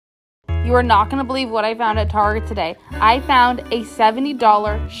You are not going to believe what I found at Target today. I found a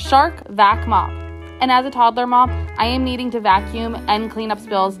 $70 Shark VacMop. And as a toddler mom, I am needing to vacuum and clean up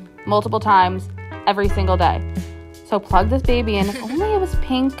spills multiple times every single day. So plug this baby in. If only it was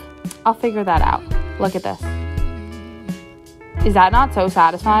pink, I'll figure that out. Look at this. Is that not so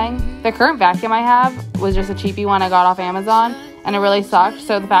satisfying? The current vacuum I have was just a cheapy one I got off Amazon, and it really sucked.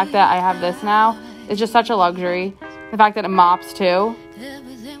 So the fact that I have this now is just such a luxury. The fact that it mops too,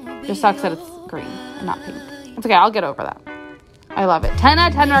 just sucks that it's green and not pink. It's okay, I'll get over that. I love it. 10 out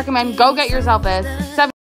of 10 recommend. Go get yourself this.